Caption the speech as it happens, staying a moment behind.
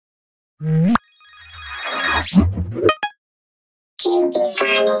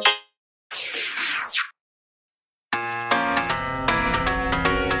JubyPhonic.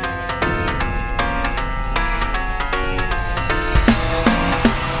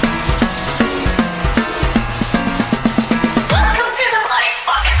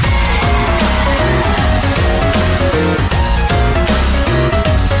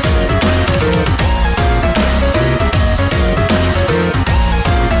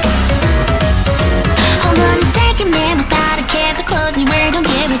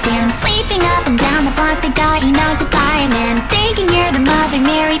 Sleeping up and down the block, they got you knocked to buy a man. Thinking you're the mother,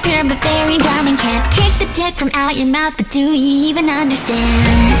 Mary, pure but very dumb and can't kick the dick from out your mouth, but do you even understand?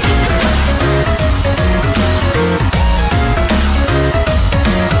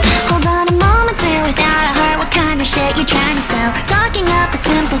 Hold on a moment, sir, without a heart, what kind of shit you trying to sell? Talking up a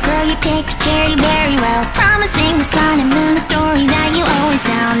simple girl, you picked a cherry very well. Promising the sun and moon, a story that you always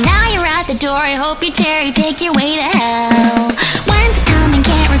tell. Now you're at the door, I hope you cherry pick your way to hell. When's it coming,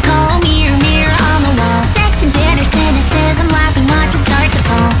 can't recall. Mirror, mirror on the wall. Sex and bitter cynicism, laughing, watch it start to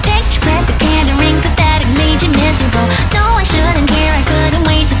fall. Picture perfect, pandering, pathetic, made you miserable. No, I shouldn't care, I couldn't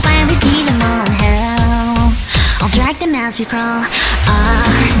wait to finally see them all in hell. I'll drag them as we crawl.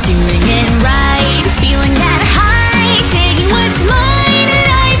 Doing it right, feeling that high, taking what's mine, and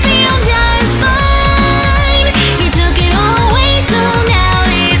I feel just fine. You took it all away, so now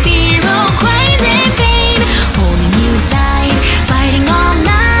this hero cries in pain, holding you tight, fighting all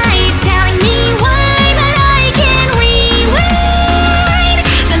night, telling me why that I can rewind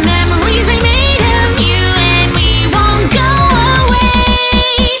the memories I made of you, and we won't go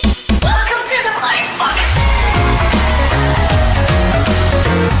away. Welcome to the Phonic Pocket.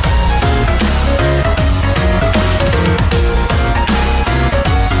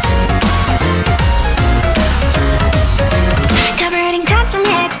 Covered in cuts from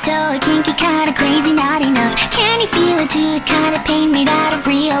head to toe, kinky, kinda crazy, not enough. Can you feel it too? The kind of pain made out of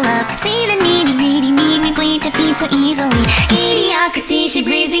real love. See the needy, greedy need we bleed defeat so easily. Idiocracy should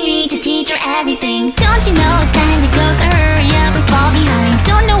breezy need to teach her everything. Don't you know it's time